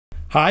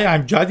Hi,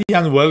 I'm Jadi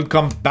and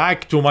welcome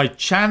back to my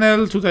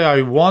channel. Today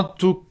I want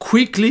to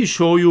quickly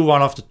show you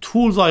one of the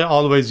tools I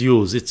always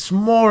use. It's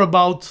more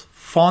about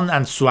fun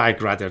and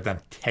swag rather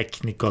than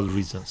technical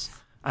reasons.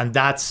 And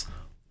that's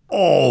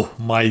Oh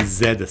My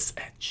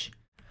Zsh.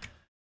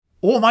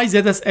 Oh My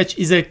Zsh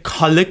is a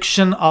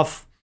collection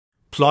of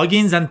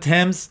plugins and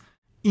themes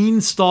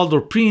installed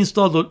or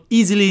pre-installed or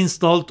easily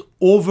installed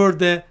over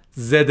the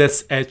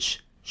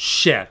ZSH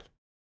shell.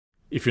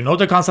 If you know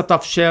the concept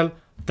of shell,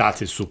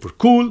 that is super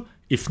cool.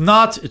 If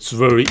not, it's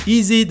very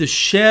easy. The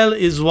shell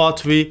is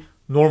what we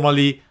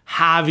normally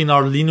have in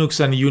our Linux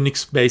and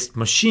Unix based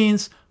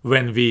machines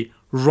when we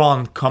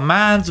run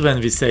commands,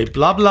 when we say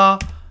blah blah,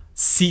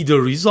 see the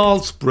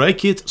results,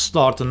 break it,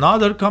 start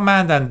another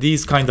command, and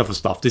these kind of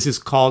stuff. This is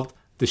called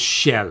the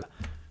shell.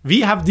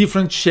 We have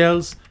different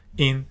shells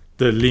in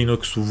the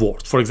Linux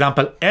world. For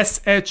example,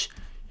 sh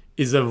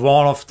is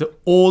one of the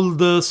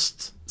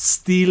oldest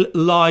still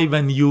live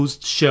and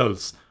used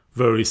shells.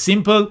 Very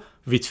simple,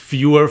 with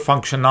fewer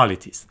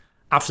functionalities.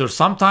 After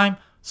some time,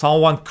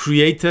 someone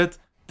created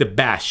the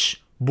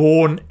bash,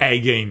 born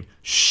again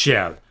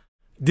shell.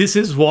 This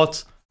is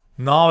what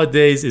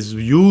nowadays is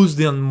used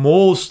in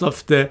most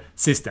of the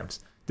systems.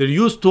 There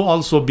used to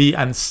also be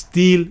and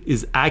still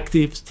is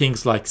active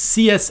things like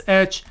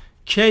CSH,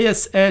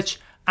 KSH,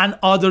 and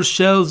other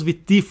shells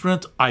with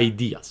different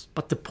ideas.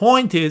 But the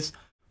point is,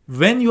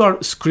 when you are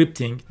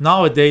scripting,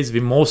 nowadays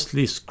we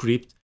mostly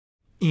script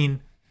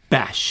in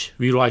bash.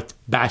 We write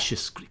bash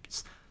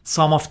scripts.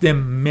 Some of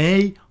them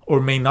may or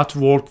may not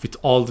work with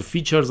all the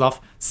features of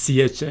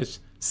CSH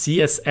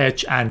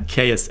and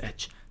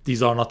KSH.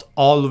 These are not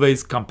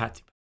always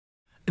compatible.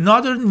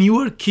 Another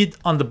newer kid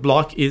on the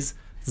block is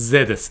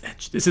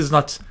ZSH. This is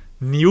not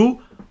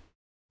new,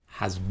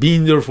 has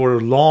been there for a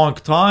long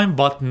time,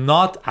 but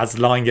not as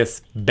long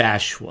as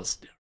bash was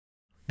there.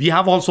 We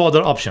have also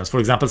other options. For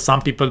example,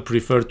 some people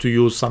prefer to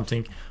use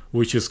something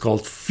which is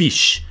called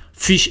fish.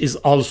 Fish is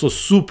also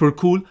super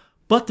cool,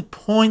 but the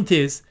point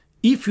is,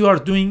 if you are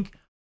doing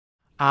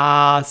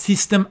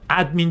system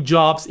admin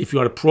jobs, if you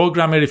are a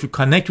programmer, if you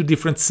connect to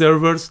different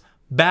servers,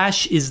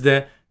 bash is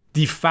the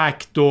de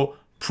facto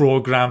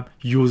program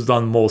used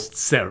on most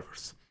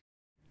servers.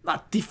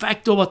 Not de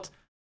facto, but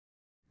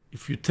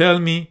if you tell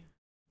me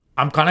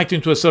I'm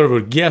connecting to a server,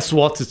 guess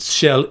what its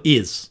shell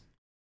is?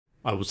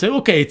 I would say,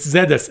 okay, it's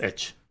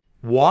ZSH.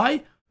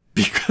 Why?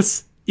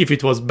 Because if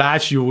it was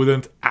bash, you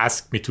wouldn't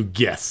ask me to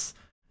guess.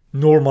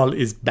 Normal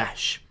is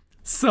bash.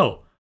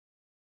 So,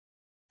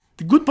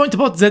 the good point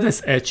about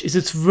ZSH is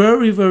it's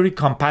very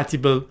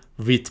compatible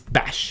with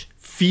bash.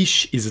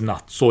 Fish is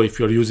not. So if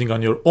you're using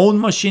on your own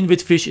machine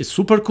with fish, it's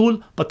super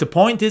cool. But the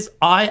point is,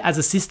 I as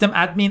a system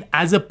admin,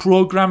 as a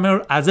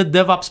programmer, as a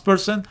DevOps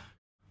person,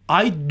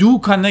 I do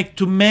connect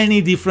to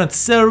many different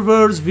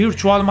servers,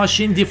 virtual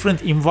machine,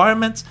 different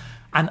environments,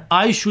 and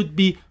I should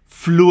be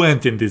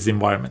fluent in these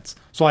environments.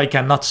 So I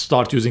cannot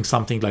start using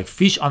something like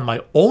fish on my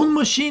own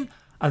machine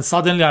and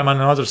suddenly I'm on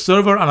another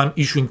server and I'm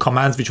issuing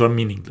commands which are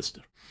meaningless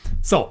there.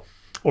 So,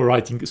 or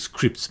writing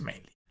scripts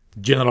mainly.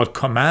 General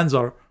commands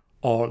are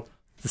all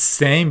the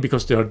same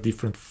because they are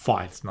different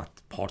files, not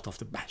part of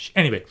the bash.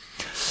 Anyway,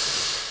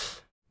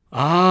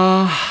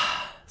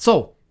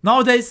 so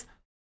nowadays,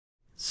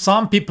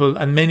 some people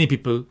and many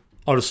people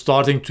are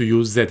starting to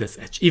use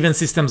ZSH. Even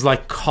systems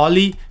like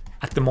Kali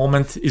at the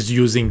moment is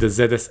using the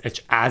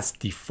ZSH as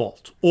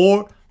default.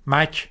 Or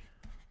Mac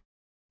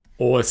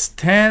OS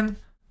X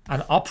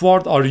and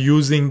upward are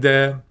using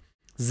the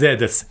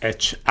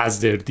ZSH as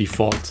their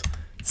default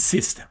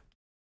system.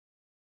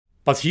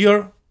 But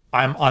here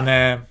I'm on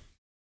a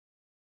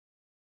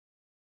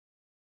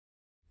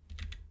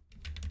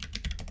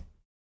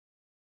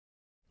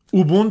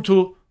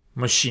Ubuntu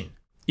machine.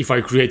 If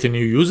I create a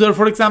new user,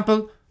 for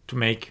example, to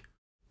make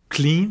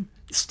clean,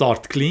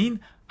 start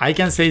clean, I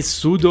can say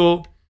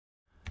sudo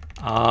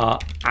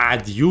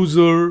add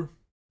user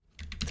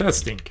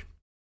testing.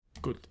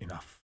 Good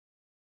enough.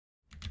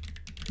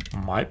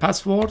 My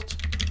password,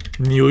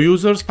 new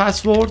user's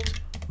password,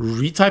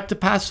 retype the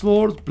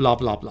password, blah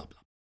blah blah blah.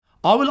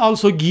 I will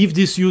also give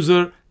this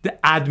user the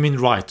admin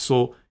rights,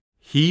 so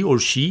he or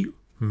she,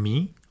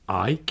 me,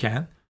 I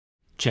can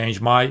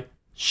change my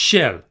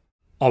shell.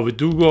 I will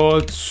do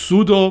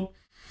sudo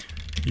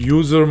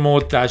user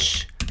mode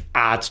dash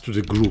add to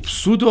the group,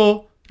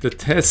 sudo the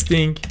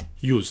testing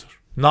user.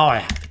 Now I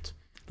have it.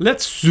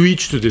 Let's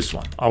switch to this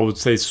one. I would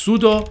say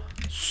sudo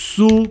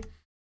su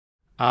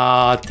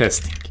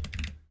testing.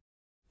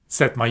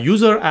 Set my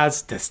user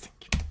as testing.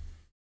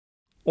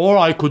 Or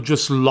I could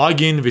just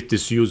log in with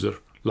this user,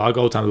 log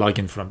out and log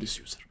in from this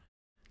user.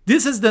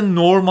 This is the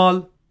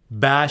normal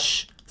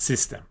bash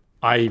system.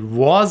 I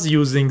was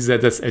using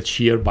ZSH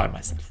here by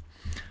myself.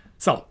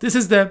 So this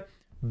is the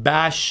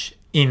bash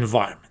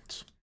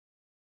environment.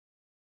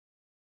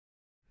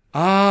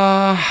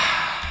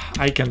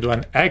 I can do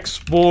an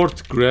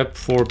export grep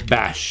for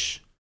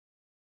bash.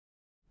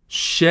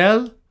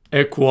 Shell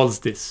equals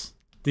this.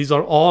 These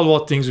are all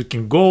what things you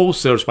can go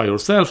search by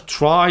yourself,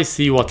 try,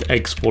 see what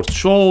export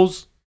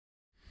shows,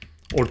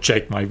 or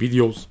check my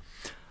videos.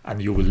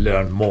 and you will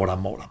learn more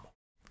and more and more.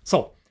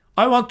 So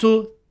I want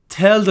to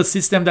tell the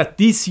system that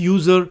this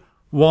user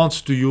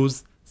wants to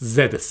use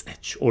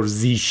ZSH or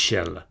Z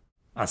shell,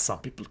 as some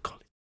people call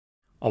it.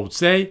 I would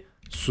say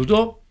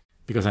sudo,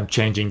 because I'm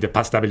changing the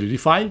path.wd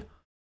file,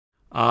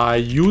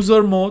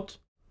 user mode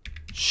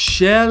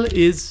shell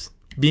is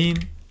being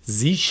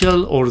Z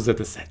shell or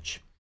ZSH.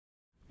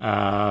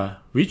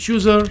 Which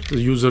user? The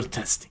user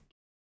testing.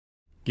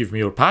 Give me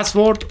your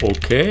password.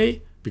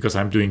 Okay, because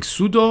I'm doing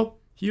sudo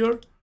here.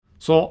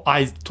 So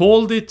I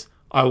told it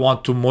I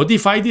want to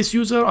modify this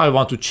user. I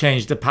want to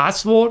change the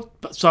password,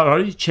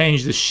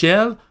 change the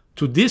shell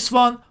to this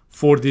one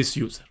for this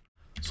user.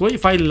 So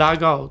if I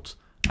log out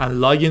and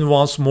log in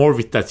once more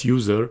with that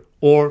user,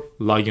 or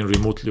log in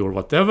remotely or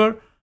whatever,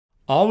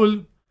 I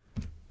will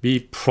be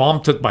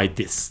prompted by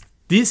this.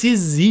 This is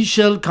Z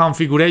shell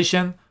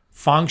configuration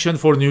function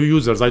for new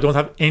users. I don't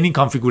have any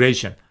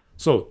configuration.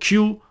 So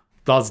Q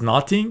does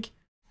nothing.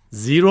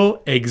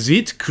 0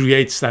 exit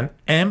creates an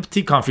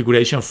empty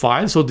configuration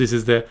file. So this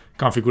is the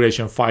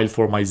configuration file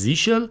for my Z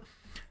shell.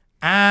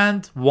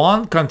 And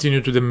 1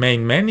 continue to the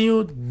main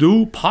menu,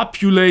 do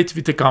populate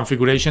with the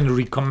configuration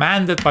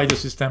recommended by the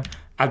system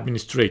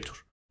administrator.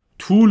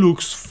 2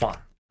 looks fun.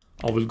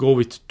 I will go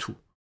with 2.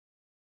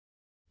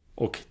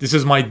 Okay, this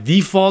is my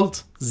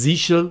default Z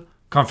shell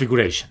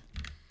configuration.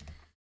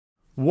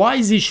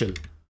 Why Z shell?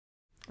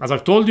 As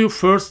I've told you,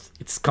 first,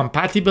 it's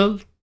compatible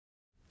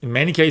in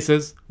many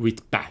cases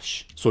with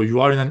Bash. So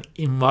you are in an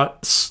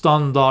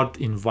standard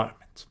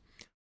environment.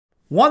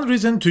 One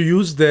reason to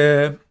use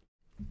the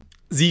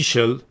Z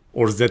shell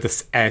or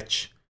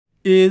ZSH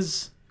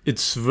is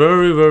its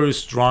very, very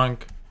strong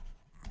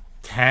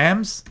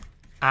themes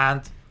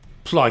and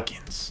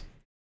plugins.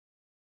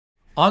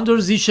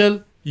 Under Z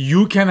shell,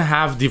 you can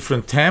have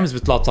different themes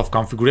with lots of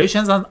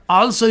configurations, and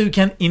also you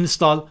can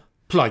install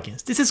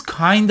plugins. This is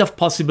kind of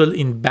possible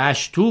in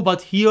Bash too,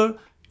 but here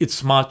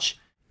it's much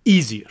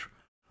easier.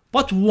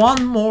 But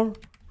one more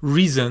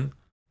reason,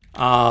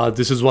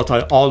 this is what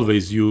I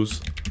always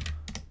use.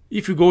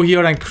 If you go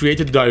here and create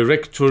a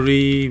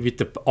directory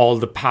with all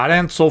the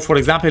parents, so for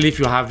example, if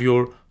you have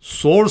your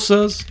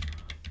sources,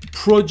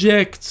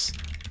 projects,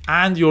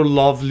 and your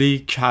lovely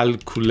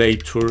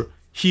calculator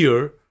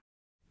here,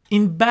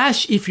 in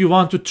Bash, if you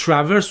want to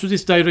traverse to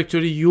this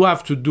directory, you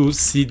have to do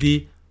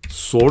cd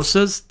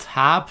sources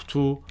tab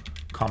to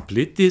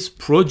complete this,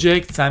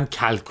 projects and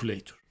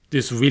calculator.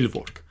 This will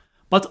work.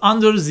 But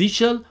under Z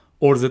shell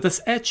or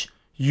ZSH,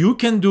 you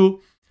can do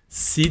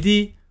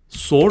cd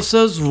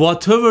sources,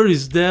 whatever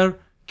is there,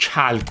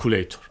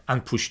 calculator,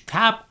 and push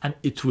tab and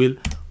it will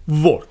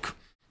work.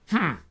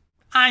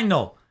 I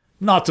know,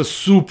 not a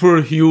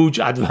super huge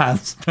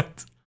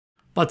advancement,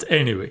 but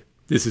anyway,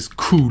 this is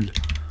cool.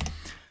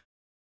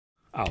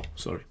 Oh,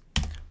 sorry.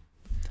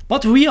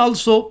 But we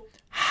also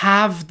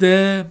have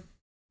the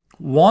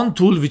one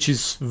tool which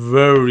is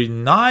very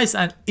nice,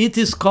 and it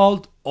is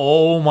called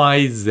Oh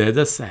My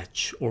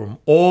Zsh or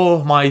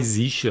Oh My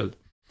Zsh.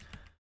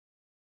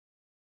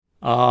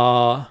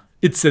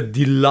 It's a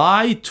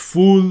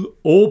delightful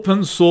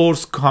open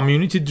source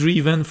community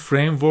driven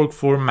framework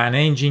for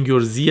managing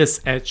your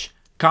ZSH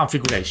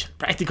configuration.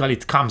 Practically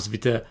it comes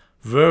with a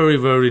very,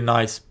 very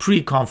nice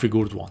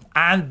pre-configured one,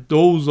 and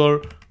those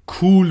are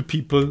cool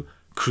people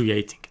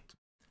creating it.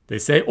 They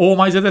say Oh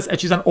My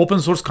Zsh is an open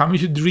source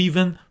community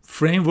driven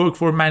framework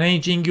for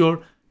managing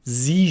your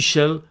Z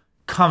shell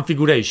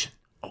configuration.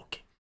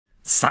 Okay,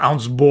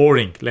 sounds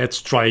boring.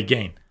 Let's try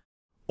again.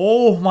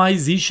 Oh My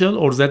Zsh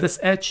or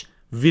ZSH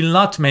will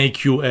not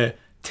make you a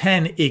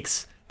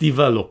 10x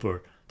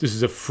developer. This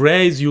is a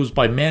phrase used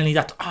by many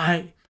that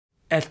a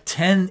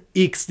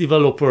 10x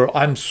developer,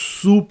 I'm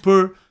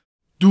super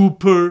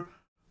duper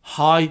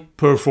high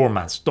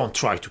performance. Don't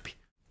try to be.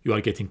 You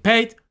are getting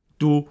paid,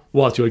 do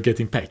what you're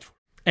getting paid for.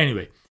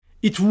 Anyway,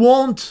 it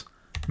won't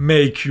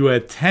make you a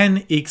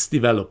 10x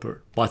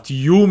developer, but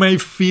you may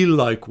feel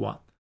like one.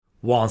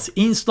 Once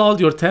installed,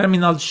 your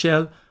terminal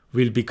shell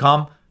will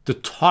become the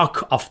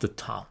talk of the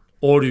town,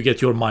 or you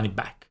get your money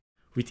back.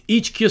 With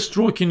each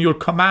keystroke in your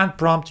command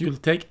prompt, you'll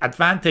take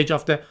advantage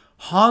of the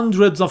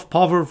hundreds of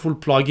powerful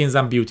plugins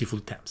and beautiful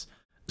themes.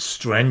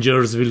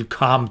 Strangers will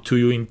come to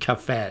you in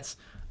cafes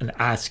and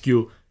ask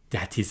you,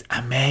 "That is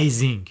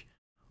amazing.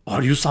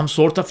 Are you some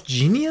sort of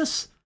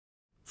genius?"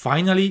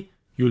 Finally,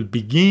 you'll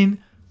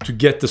begin to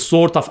get the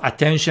sort of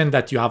attention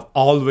that you have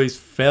always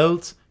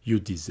felt you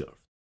deserve.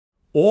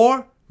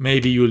 Or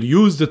maybe you'll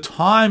use the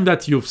time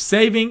that you're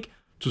saving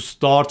to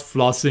start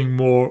flossing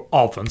more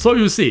often. So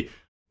you see,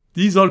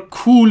 these are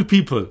cool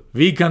people.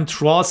 We can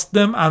trust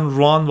them and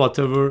run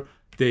whatever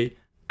they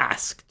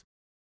asked.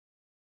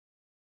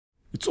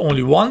 It's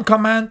only one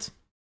command.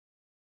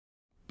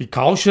 Be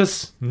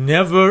cautious.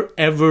 Never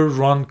ever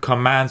run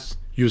commands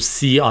you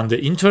see on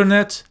the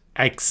internet,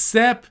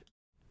 except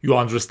you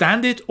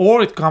understand it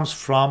or it comes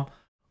from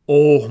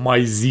Oh My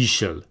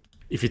Zsh.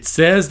 If it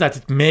says that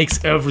it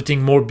makes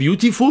everything more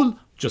beautiful,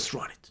 just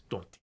run it.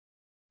 Don't think.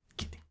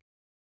 Kidding.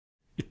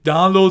 It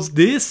downloads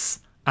this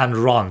and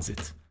runs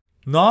it.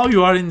 Now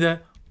you are in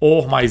the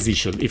Oh My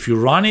Zsh. If you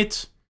run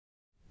it,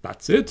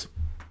 That's it.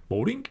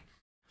 Boring.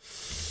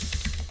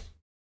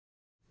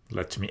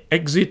 Let me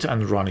exit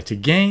and run it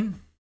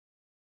again.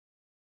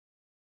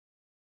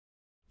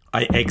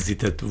 I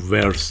exited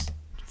where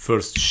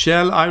first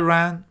shell I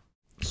ran.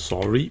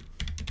 Sorry.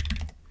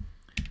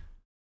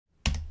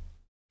 If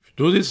you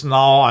do this,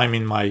 now I'm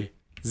in my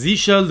Z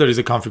shell. There is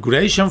a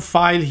configuration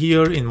file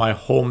here in my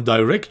home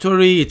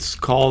directory. It's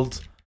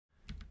called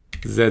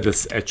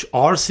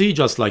zshrc,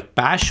 just like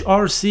bash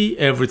rc.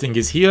 Everything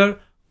is here.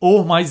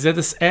 Oh My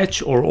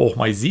Zsh or Oh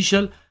My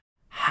Zsh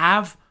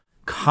have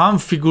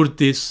configured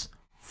this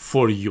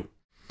for you.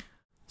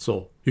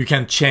 So you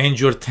can change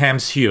your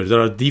themes here.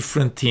 There are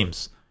different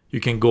themes.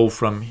 You can go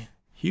from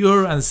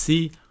here and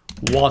see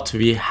what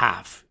we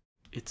have.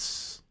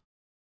 It's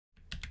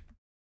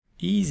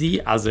easy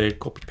as a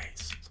copy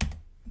paste.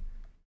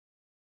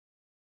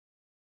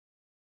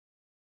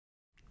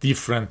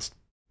 Different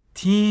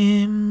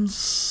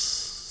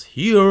themes.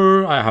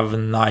 Here I have a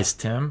nice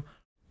theme.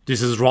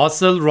 This is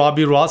Russell.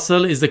 Robbie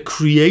Russell is the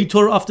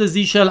creator of the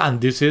Z shell, and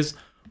this is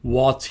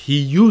what he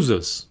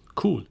uses.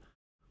 Cool.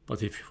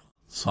 But if you want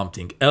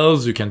something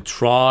else, you can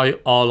try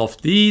all of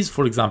these,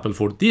 for example,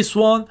 for this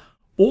one,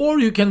 or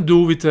you can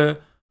do it a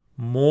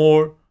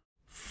more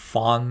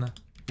fun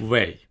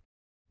way.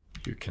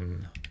 You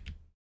can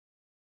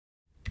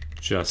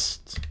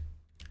just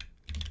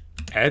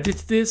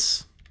edit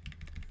this,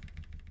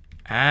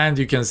 and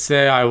you can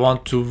say, I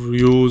want to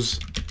use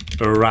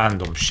a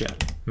random shell.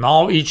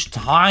 Now, each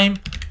time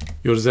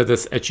your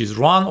ZSH is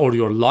run or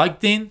you're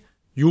logged in,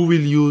 you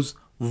will use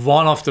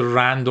one of the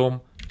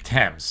random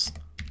themes.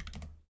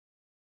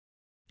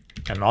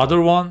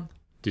 Another one,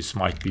 this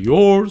might be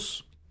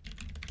yours.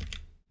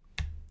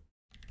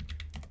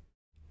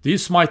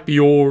 This might be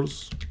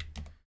yours.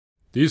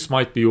 This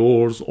might be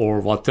yours, or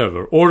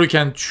whatever. Or you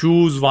can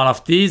choose one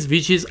of these,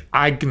 which is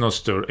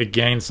Agnoster.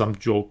 Again, some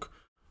joke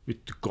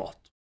with the God.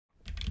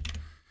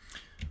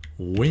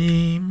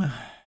 Vim.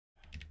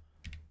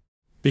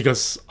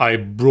 Because I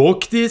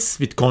broke this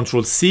with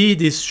Ctrl C,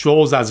 this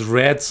shows as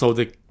red, so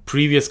the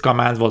previous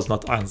command was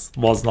not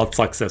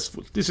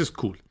successful. This is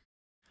cool.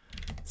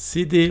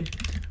 cd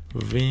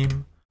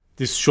vim.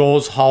 This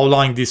shows how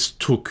long this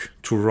took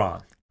to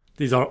run.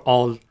 These are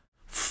all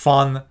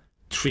fun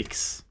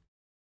tricks.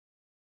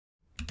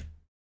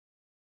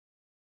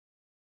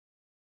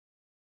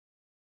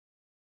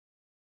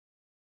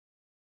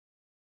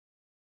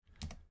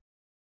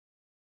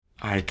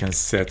 I can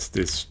set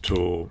this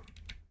to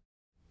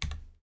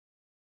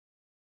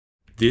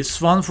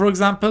this one, for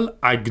example,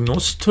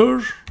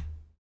 Agnoster.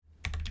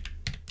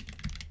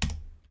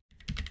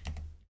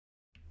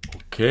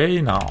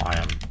 Okay, now I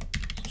am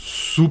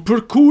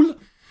super cool.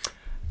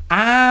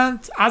 And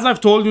as I've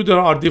told you, there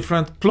are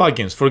different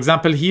plugins. For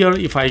example, here,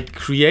 if I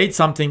create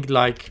something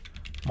like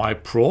my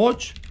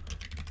proj,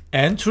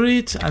 enter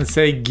it and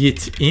say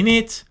git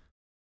init,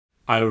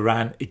 I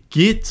ran a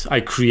git,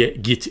 I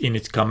create git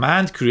init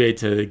command,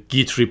 create a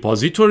git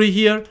repository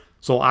here.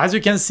 So as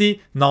you can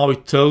see, now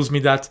it tells me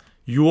that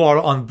you are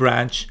on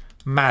branch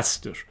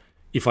master.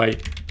 If I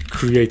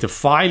create a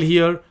file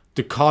here,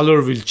 the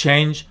color will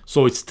change.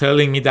 So it's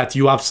telling me that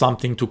you have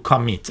something to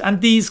commit and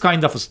these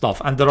kind of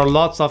stuff. And there are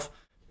lots of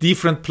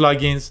different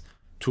plugins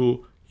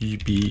to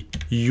be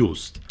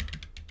used.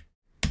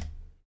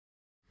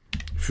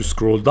 If you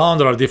scroll down,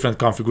 there are different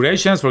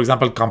configurations. For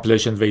example,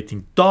 compilation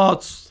waiting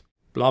dots,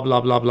 blah,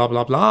 blah, blah, blah,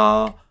 blah,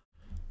 blah.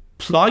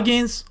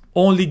 Plugins,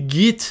 only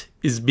Git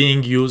is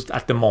being used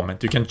at the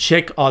moment. You can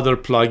check other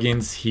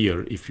plugins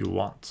here if you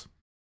want.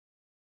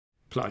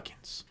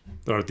 Plugins.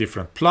 There are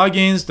different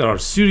plugins. There are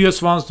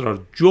serious ones. There are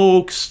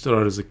jokes.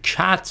 There is a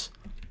cat.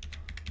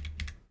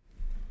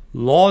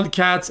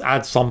 Lolcats,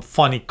 add some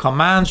funny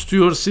commands to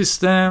your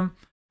system.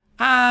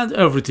 And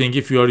everything.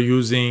 If you are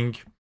using,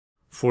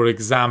 for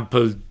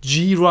example,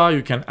 Jira,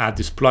 you can add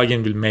this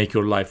plugin. Will make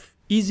your life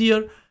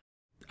easier.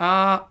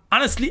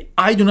 Honestly,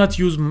 I do not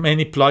use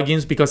many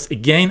plugins because,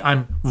 again,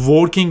 I'm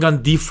working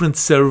on different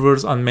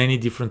servers on many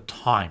different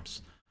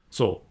times.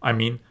 So, I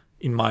mean,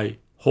 in my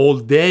whole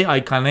day, I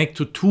connect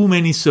to too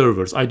many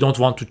servers. I don't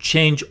want to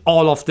change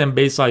all of them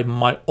based on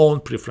my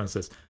own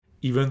preferences.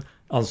 Even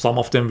on some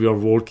of them, we are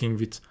working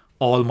with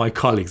all my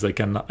colleagues.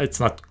 It's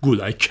not good.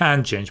 I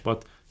can change,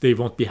 but they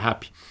won't be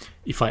happy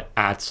if I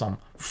add some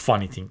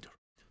funny thing there.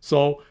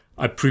 So,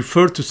 I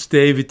prefer to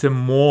stay with a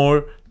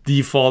more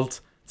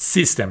default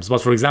systems.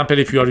 But for example,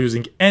 if you are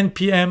using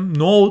npm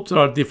node, there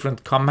are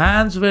different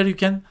commands where you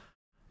can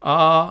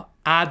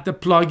add the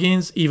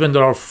plugins. Even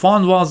there are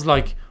fun ones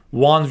like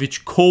one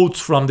which codes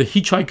from the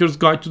Hitchhiker's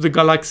Guide to the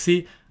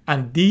Galaxy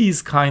and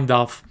these kind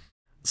of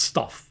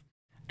stuff.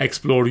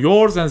 Explore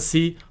yours and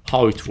see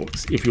how it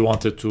works. If you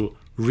wanted to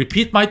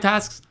repeat my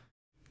tasks,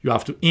 you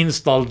have to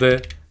install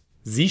the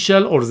Z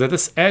shell or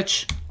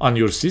ZSH on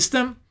your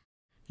system.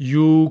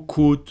 You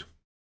could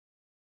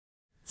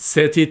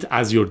set it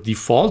as your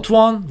default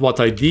one. What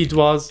I did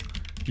was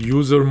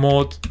user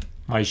mode,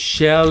 my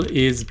shell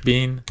is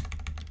bin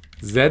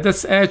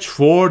ZSH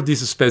for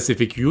these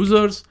specific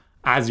users.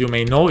 As you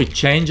may know, it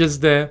changes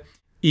the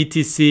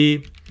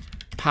etc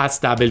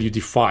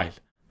pathwd file.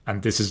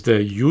 And this is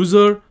the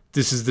user.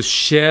 This is the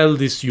shell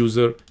this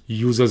user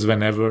uses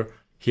whenever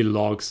he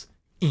logs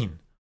in.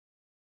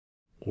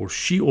 Or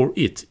she or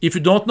it. If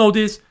you don't know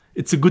this,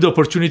 it's a good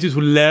opportunity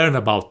to learn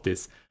about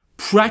this.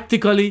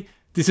 Practically,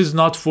 this is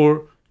not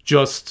for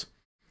just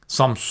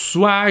some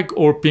swag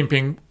or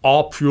pimping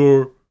up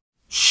your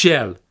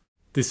shell.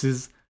 This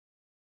is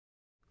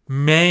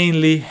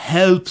mainly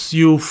helps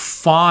you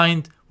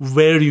find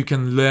where you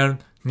can learn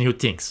new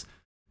things.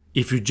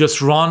 If you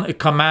just run a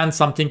command,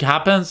 something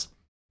happens,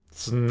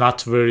 it's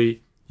not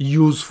very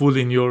useful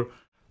in your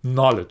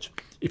knowledge.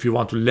 If you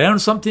want to learn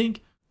something,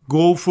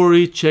 go for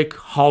it, check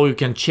how you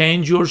can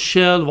change your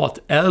shell, what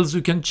else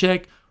you can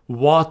check,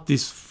 what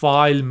this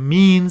file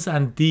means,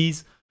 and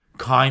these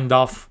kind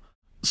of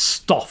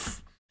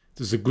stuff.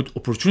 This is a good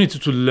opportunity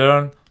to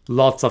learn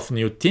lots of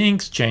new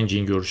things,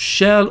 changing your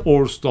shell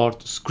or start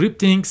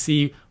scripting,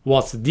 see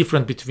what's the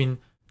difference between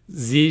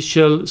Z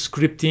shell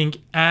scripting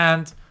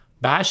and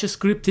bash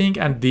scripting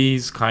and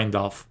these kind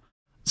of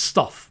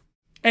stuff.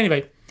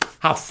 Anyway,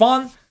 have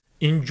fun,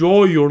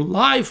 enjoy your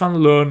life and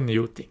learn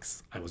new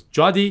things. I was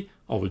Jody.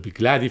 I will be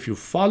glad if you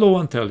follow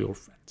and tell your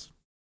friends.